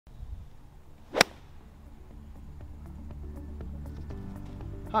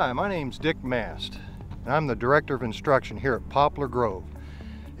Hi, my name's Dick Mast, and I'm the Director of Instruction here at Poplar Grove.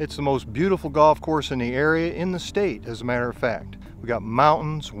 It's the most beautiful golf course in the area, in the state, as a matter of fact. We got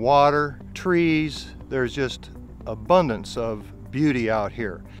mountains, water, trees. There's just abundance of beauty out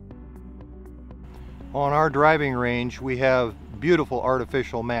here. On our driving range, we have beautiful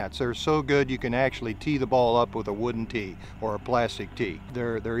artificial mats. They're so good you can actually tee the ball up with a wooden tee or a plastic tee.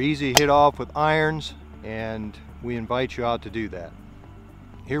 They're easy to hit off with irons, and we invite you out to do that.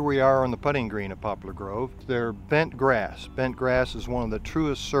 Here we are on the putting green at Poplar Grove. They're bent grass. Bent grass is one of the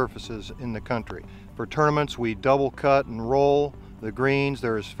truest surfaces in the country. For tournaments, we double cut and roll the greens.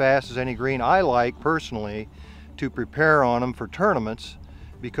 They're as fast as any green. I like, personally, to prepare on them for tournaments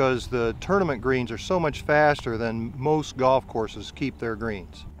because the tournament greens are so much faster than most golf courses keep their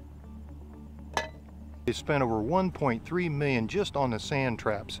greens. They spent over $1.3 million just on the sand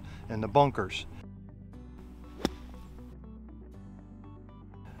traps and the bunkers.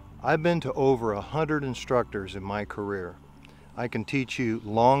 I've been to over 100 instructors in my career. I can teach you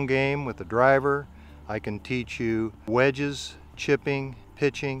long game with the driver. I can teach you wedges, chipping,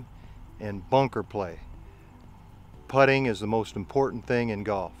 pitching, and bunker play. Putting is the most important thing in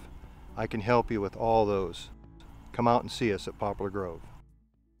golf. I can help you with all those. Come out and see us at Poplar Grove.